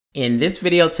In this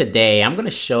video today, I'm going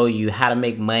to show you how to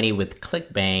make money with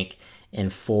Clickbank in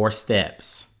 4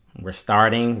 steps. We're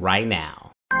starting right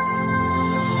now.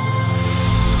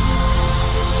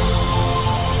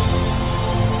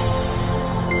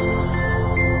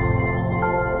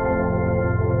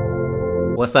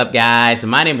 What's up, guys?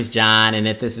 My name is John, and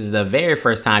if this is the very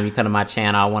first time you come to my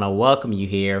channel, I want to welcome you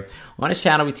here. On this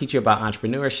channel, we teach you about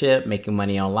entrepreneurship, making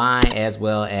money online, as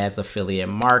well as affiliate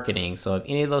marketing. So if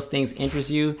any of those things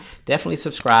interest you, definitely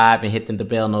subscribe and hit the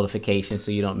bell notification so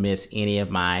you don't miss any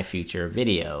of my future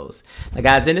videos. Now,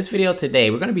 guys, in this video today,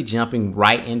 we're going to be jumping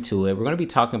right into it. We're going to be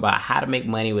talking about how to make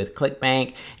money with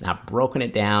Clickbank, and I've broken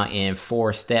it down in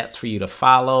 4 steps for you to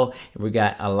follow. And we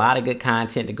got a lot of good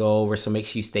content to go over, so make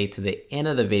sure you stay to the end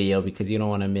of the video because you don't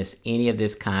want to miss any of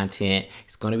this content.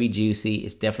 It's going to be juicy.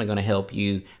 It's definitely going to help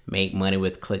you make money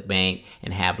with Clickbank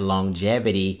and have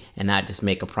longevity and not just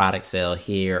make a product sale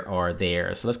here or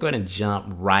there. So let's go ahead and jump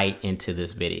right into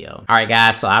this video. All right,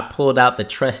 guys, so I pulled out the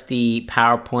trusty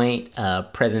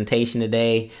PowerPoint presentation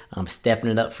today. I'm stepping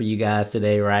it up for you guys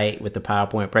today, right, with the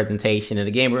PowerPoint presentation. And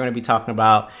again, we're going to be talking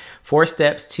about 4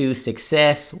 steps to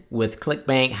success with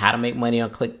Clickbank, how to make money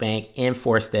on Clickbank in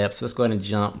 4 steps. So let's go ahead and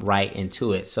jump right into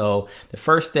it. So the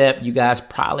first step, you guys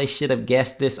probably should have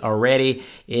guessed this already,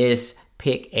 is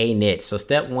pick a niche. So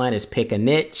step 1 is pick a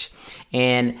niche.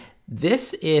 And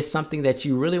this is something that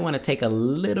you really want to take a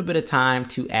little bit of time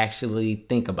to actually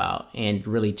think about and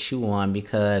really chew on,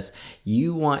 because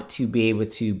you want to be able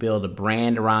to build a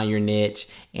brand around your niche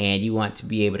and you want to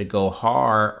be able to go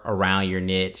hard around your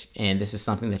niche. And this is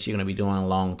something that you're going to be doing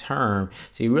long term.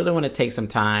 So you really want to take some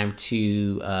time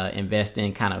to invest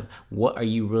in kind of what are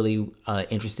you really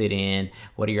interested in,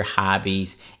 what are your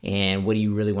hobbies, and what do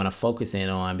you really want to focus in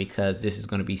on, because this is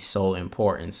going to be so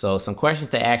important. So some questions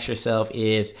to ask yourself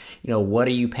is, what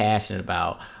are you passionate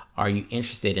about? Are you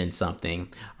interested in something?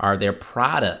 Are there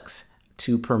products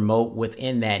to promote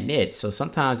within that niche? So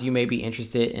sometimes you may be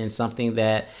interested in something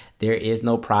that there is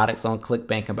no products on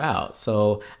Clickbank about.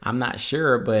 So I'm not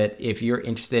sure, but if you're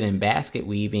interested in basket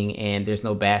weaving and there's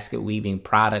no basket weaving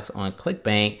products on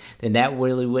Clickbank, then that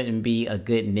really wouldn't be a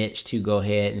good niche to go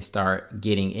ahead and start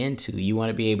getting into. You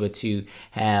want to be able to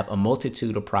have a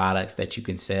multitude of products that you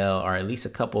can sell, or at least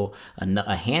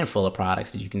a handful of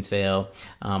products that you can sell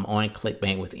on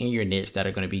Clickbank within your niche that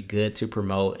are going to be good to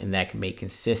promote and that can make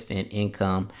consistent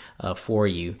income for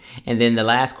you. And then the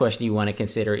last question you want to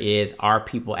consider is, are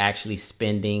people actually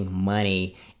spending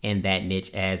money in that niche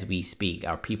as we speak?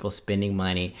 Are people spending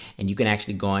money? And you can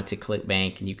actually go into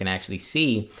Clickbank and you can actually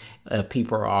see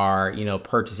people are,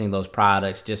 purchasing those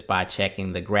products just by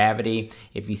checking the gravity.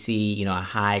 If you see, a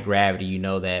high gravity, you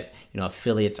know that,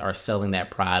 affiliates are selling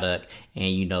that product,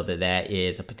 and you know that that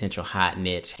is a potential hot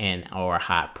niche or a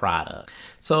hot product.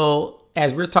 So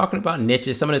as we're talking about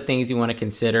niches, some of the things you want to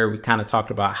consider, we kind of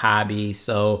talked about hobbies.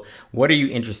 So what are you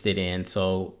interested in?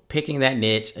 So picking that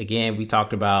niche, again, we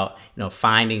talked about,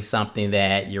 finding something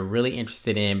that you're really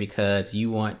interested in because you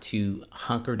want to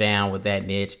hunker down with that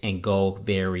niche and go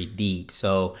very deep.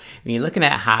 So when you're looking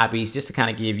at hobbies, just to kind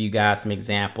of give you guys some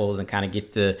examples and kind of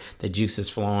get the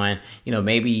juices flowing,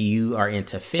 maybe you are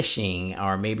into fishing,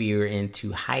 or maybe you're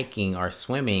into hiking or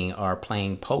swimming or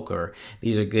playing poker.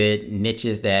 These are good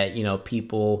niches that,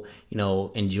 people,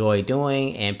 enjoy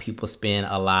doing and people spend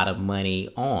a lot of money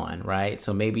on, right?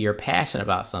 So maybe you're passionate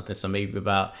about something. So maybe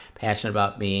passionate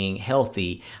about being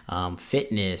healthy,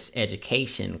 fitness,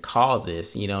 education,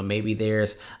 causes. Maybe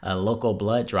there's a local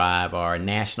blood drive or a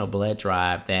national blood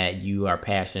drive that you are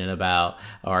passionate about,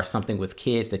 or something with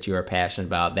kids that you are passionate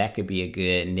about. That could be a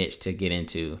good niche to get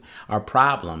into. Or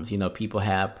problems. People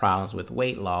have problems with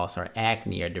weight loss or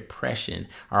acne or depression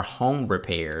or home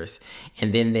repairs.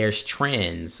 And then there's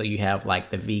trends. So you have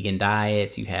like the vegan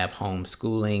diets, you have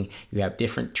homeschooling, you have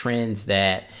different trends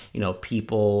that,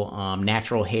 people,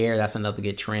 natural hair, that's another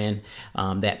good trend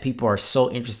that people are so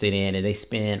interested in, and they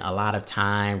spend a lot of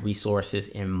time, resources,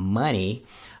 and money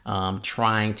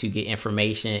trying to get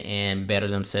information and better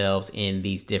themselves in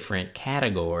these different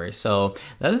categories. So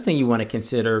the other thing you want to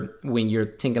consider when you're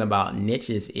thinking about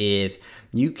niches is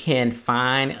you can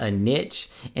find a niche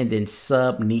and then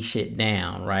sub niche it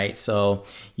down, right? So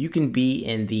you can be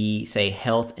in the, say,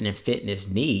 health and fitness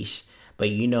niche, but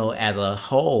as a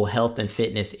whole, health and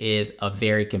fitness is a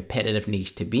very competitive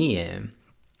niche to be in.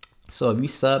 So if you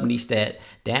sub niche that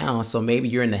down, so maybe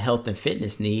you're in the health and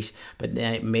fitness niche, but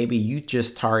then maybe you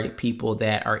just target people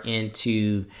that are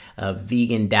into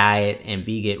vegan diet and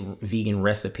vegan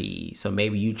recipes. So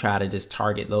maybe you try to just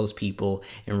target those people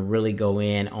and really go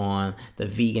in on the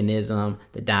veganism,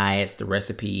 the diets, the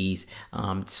recipes,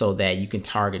 so that you can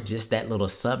target just that little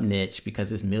sub niche, because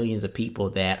there's millions of people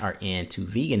that are into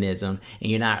veganism,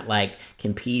 and you're not like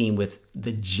competing with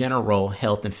the general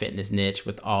health and fitness niche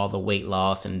with all the weight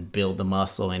loss and build the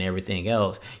muscle and everything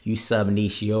else. You sub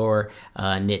niche your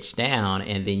niche down,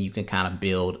 and then you can kind of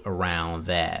build around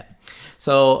that.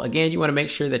 So again, you want to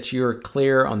make sure that you're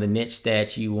clear on the niche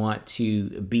that you want to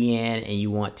be in, and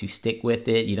you want to stick with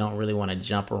it. You don't really want to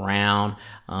jump around.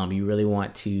 You really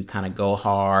want to kind of go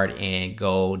hard and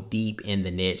go deep in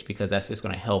the niche, because that's just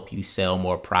going to help you sell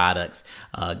more products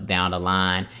down the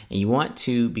line. And you want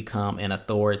to become an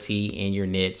authority in your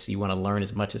niche. So you want to learn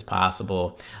as much as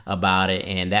possible about it,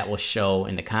 and that will show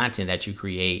in the content that you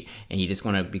create. And you're just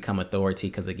going to become authority,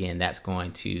 because again, that's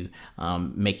going to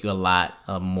make you a lot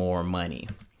more money.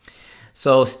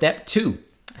 So step two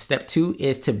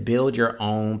is to build your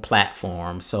own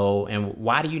platform. So, and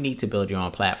why do you need to build your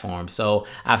own platform? So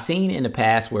I've seen in the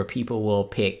past where people will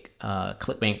pick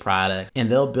Clickbank products, and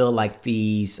they'll build like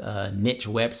these niche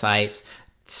websites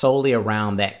solely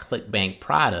around that Clickbank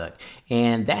product.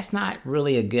 And that's not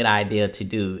really a good idea to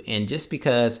do. And just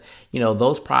because, you know,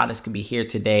 those products could be here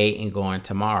today and going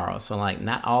tomorrow. So like,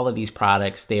 not all of these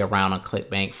products stay around on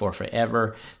Clickbank for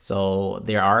forever. So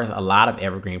there are a lot of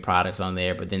evergreen products on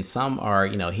there, but then some are,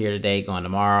 you know, here today, going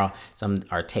tomorrow. Some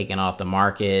are taken off the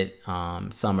market.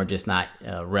 Some are just not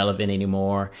relevant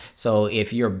anymore. So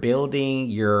if you're building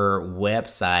your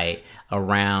website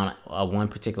around one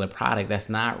particular product, that's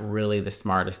not really the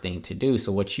smartest thing to do.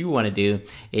 So what you want to do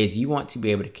is you want to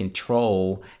be able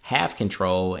to have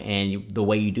control. And the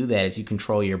way you do that is you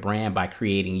control your brand by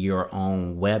creating your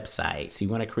own website. So you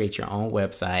want to create your own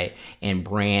website and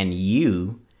brand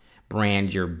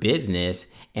your business.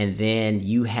 And then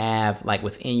you have, like,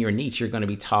 within your niche, you're going to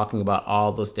be talking about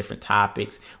all those different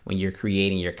topics when you're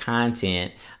creating your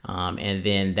content. And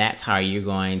then that's how you're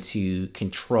going to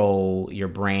control your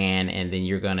brand. And then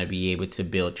you're going to be able to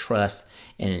build trust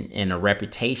and a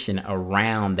reputation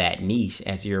around that niche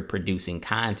as you're producing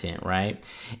content, right?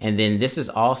 And then this is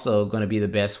also going to be the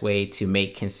best way to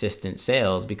make consistent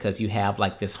sales, because you have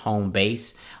like this home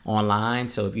base online.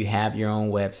 So if you have your own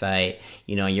website,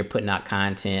 you know, and you're putting out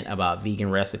content about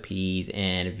vegan recipes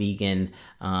and vegan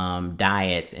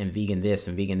diets and vegan this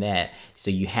and vegan that, so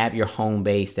you have your home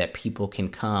base that people can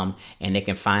come and they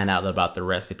can find out about the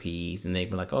recipes, and they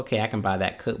be like, okay, I can buy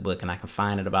that cookbook, and I can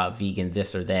find it about vegan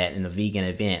this or that in the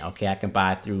vegan event. Okay, I can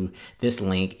buy through this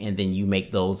link, and then you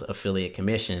make those affiliate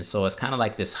commissions. So it's kind of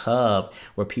like this hub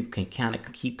where people can kind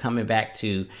of keep coming back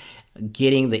to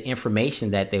getting the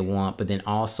information that they want, but then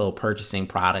also purchasing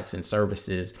products and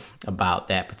services about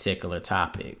that particular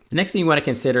topic. The next thing you want to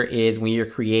consider is, when you're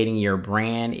creating your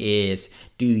brand, is,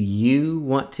 do you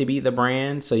want to be the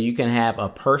brand? So you can have a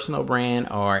personal brand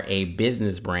or a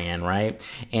business brand, right?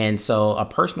 And so a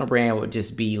personal brand would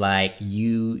just be like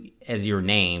you as your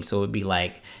name. So it would be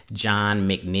like John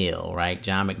McNeil, right?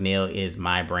 John McNeil is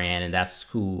my brand, and that's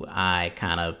who I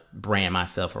kind of brand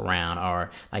myself around.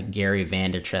 Or like Gary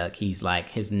Vaynerchuk, he's like,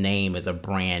 his name is a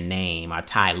brand name. Or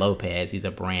Ty Lopez, he's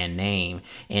a brand name.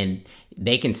 And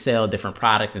they can sell different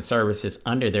products and services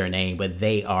under their name, but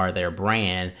they are their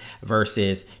brand.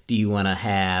 Versus, do you want to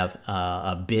have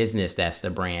a business that's the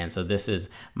brand? So this is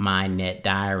My Net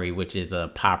Diary, which is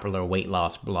a popular weight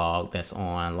loss blog that's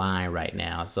online right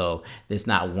now. So there's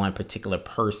not one particular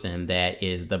person that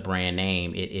is the brand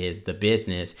name. It is the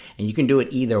business, and you can do it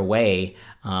either way.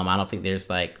 I don't think there's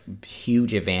like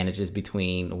huge advantages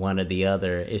between one or the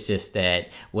other. It's just that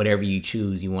whatever you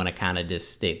choose, you want to kind of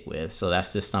just stick with. So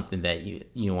that's just something that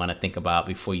you want to think about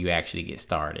before you actually get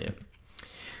started.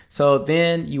 So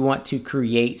then you want to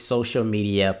create social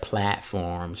media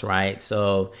platforms, right?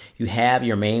 So you have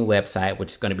your main website,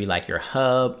 which is going to be like your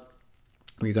hub.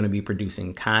 You're going to be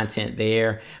producing content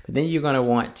there, but then you're going to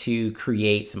want to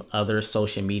create some other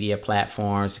social media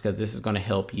platforms, because this is going to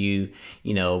help you,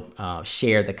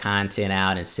 share the content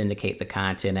out and syndicate the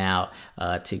content out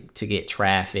to get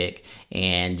traffic,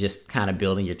 and just kind of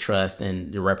building your trust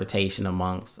and your reputation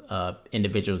amongst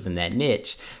individuals in that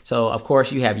niche. So of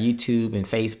course you have YouTube and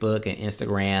Facebook and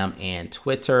Instagram and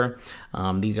Twitter.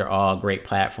 These are all great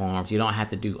platforms. You don't have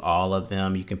to do all of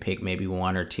them. You can pick maybe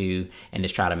one or two and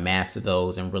just try to master those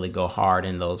those and really go hard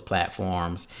in those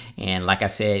platforms. And like I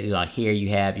said, here you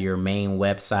have your main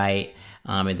website.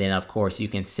 And then, of course, you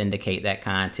can syndicate that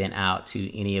content out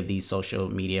to any of these social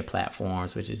media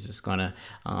platforms, which is just going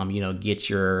to, get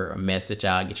your message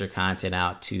out, get your content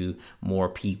out to more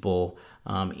people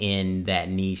in that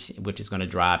niche, which is going to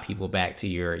drive people back to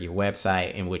your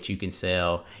website, in which you can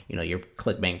sell, your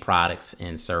Clickbank products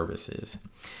and services.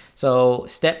 So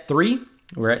step 3.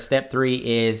 We're at step 3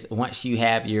 is once you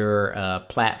have your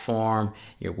platform,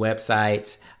 your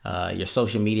websites, your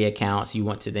social media accounts, you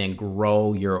want to then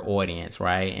grow your audience,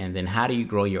 right? And then how do you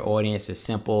grow your audience? It's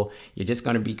simple. You're just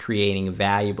going to be creating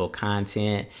valuable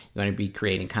content. You're going to be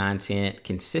creating content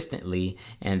consistently.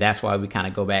 And that's why we kind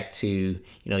of go back to,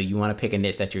 you want to pick a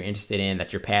niche that you're interested in,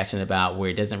 that you're passionate about, where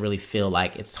it doesn't really feel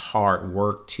like it's hard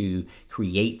work to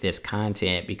create this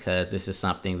content, because this is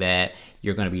something that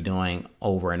you're going to be doing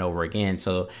over and over again.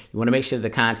 So you want to make sure the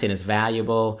content is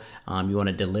valuable. You want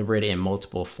to deliver it in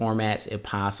multiple formats if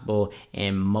possible.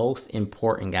 And most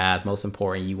important, guys,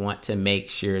 you want to make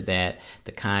sure that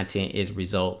the content is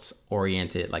results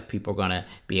oriented. Like, people are going to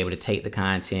be able to take the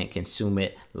content, consume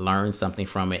it, learn something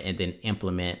from it, and then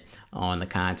implement on the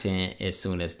content as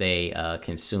soon as they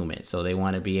consume it. So they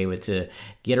want to be able to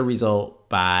get a result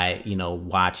by,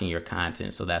 watching your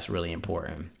content. So that's really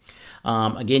important.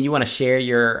 Again, you want to share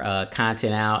your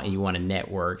content out, and you want to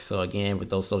network. So again, with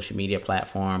those social media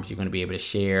platforms, you're going to be able to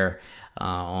share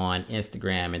on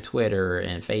Instagram and Twitter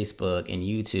and Facebook and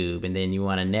YouTube. And then you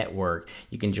want to network.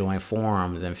 You can join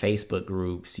forums and Facebook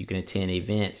groups. You can attend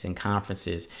events and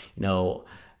conferences.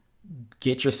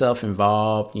 Get yourself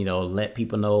involved, let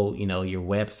people know, your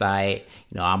website.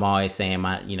 I'm always saying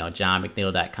my,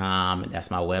 johnmcneil.com,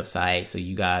 that's my website. So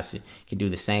you guys can do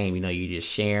the same. You're just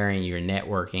sharing, you're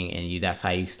networking, and that's how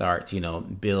you start to,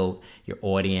 build your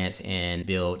audience and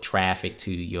build traffic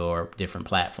to your different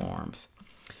platforms.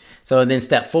 So then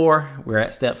step 4, we're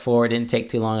at step 4. It didn't take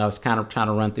too long. I was kind of trying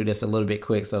to run through this a little bit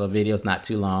quick, so the video's not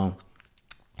too long.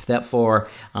 Step 4,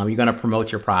 you're going to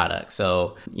promote your product.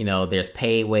 So, there's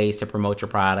paid ways to promote your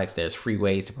products. There's free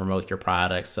ways to promote your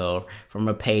products. So from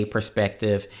a paid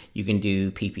perspective, you can do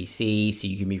PPC. So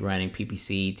you can be running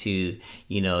PPC to,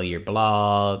 your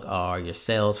blog or your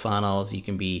sales funnels. You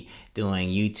can be doing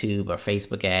YouTube or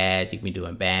Facebook ads. You can be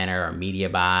doing banner or media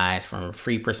buys. From a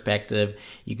free perspective,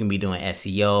 you can be doing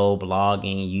SEO,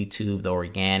 blogging, YouTube, the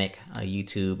organic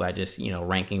YouTube by just,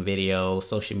 ranking videos,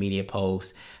 social media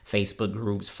posts, Facebook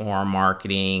groups, forum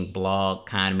marketing, blog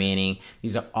commenting.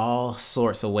 These are all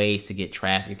sorts of ways to get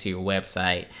traffic to your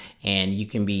website. And you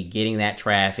can be getting that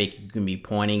traffic. You can be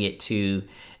pointing it to,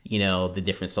 the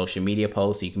different social media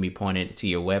posts. You can be pointing it to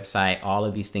your website. All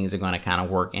of these things are going to kind of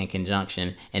work in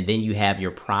conjunction. And then you have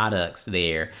your products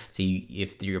there. So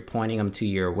if you're pointing them to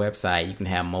your website, you can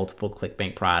have multiple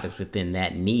Clickbank products within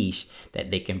that niche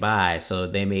that they can buy. So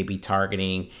they may be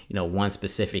targeting, one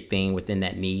specific thing within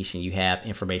that niche, and you have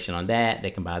information on that,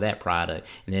 they can buy that product.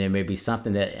 And then there may be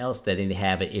something else that they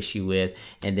have an issue with,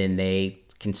 and then they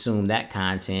consume that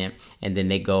content, and then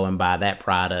they go and buy that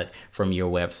product from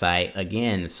your website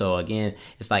again. So again,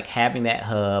 it's like having that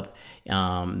hub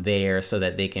there so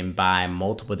that they can buy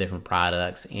multiple different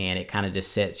products, and it kind of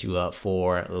just sets you up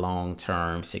for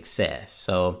long-term success.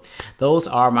 So those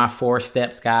are my 4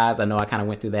 steps, guys. I know I kind of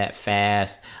went through that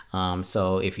fast.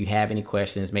 So if you have any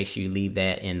questions, make sure you leave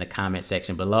that in the comment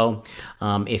section below.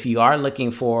 If you are looking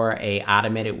for a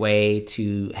automated way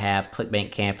to have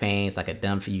Clickbank campaigns, like a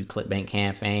done-for-you Clickbank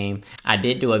campaign, I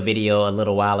did do a video a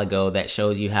little while ago that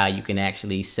shows you how you can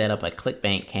actually set up a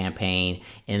Clickbank campaign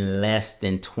in less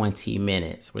than 20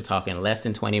 minutes. We're talking less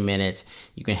than 20 minutes.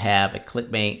 You can have a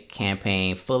Clickbank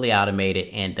campaign fully automated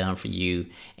and done for you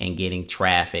and getting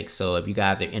traffic. So if you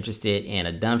guys are interested in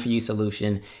a done for you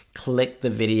solution, click the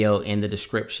video in the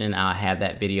description. I'll have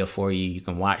that video for you. You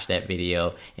can watch that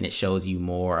video, and it shows you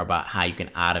more about how you can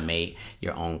automate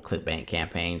your own Clickbank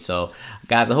campaign. So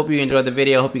guys, I hope you enjoyed the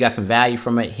video. I hope you got some value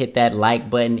from it. Hit that like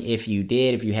button if you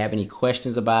did. If you have any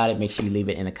questions about it, make sure you leave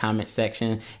it in the comment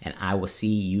section, and I will see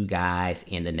you guys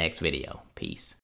in the next video. Peace.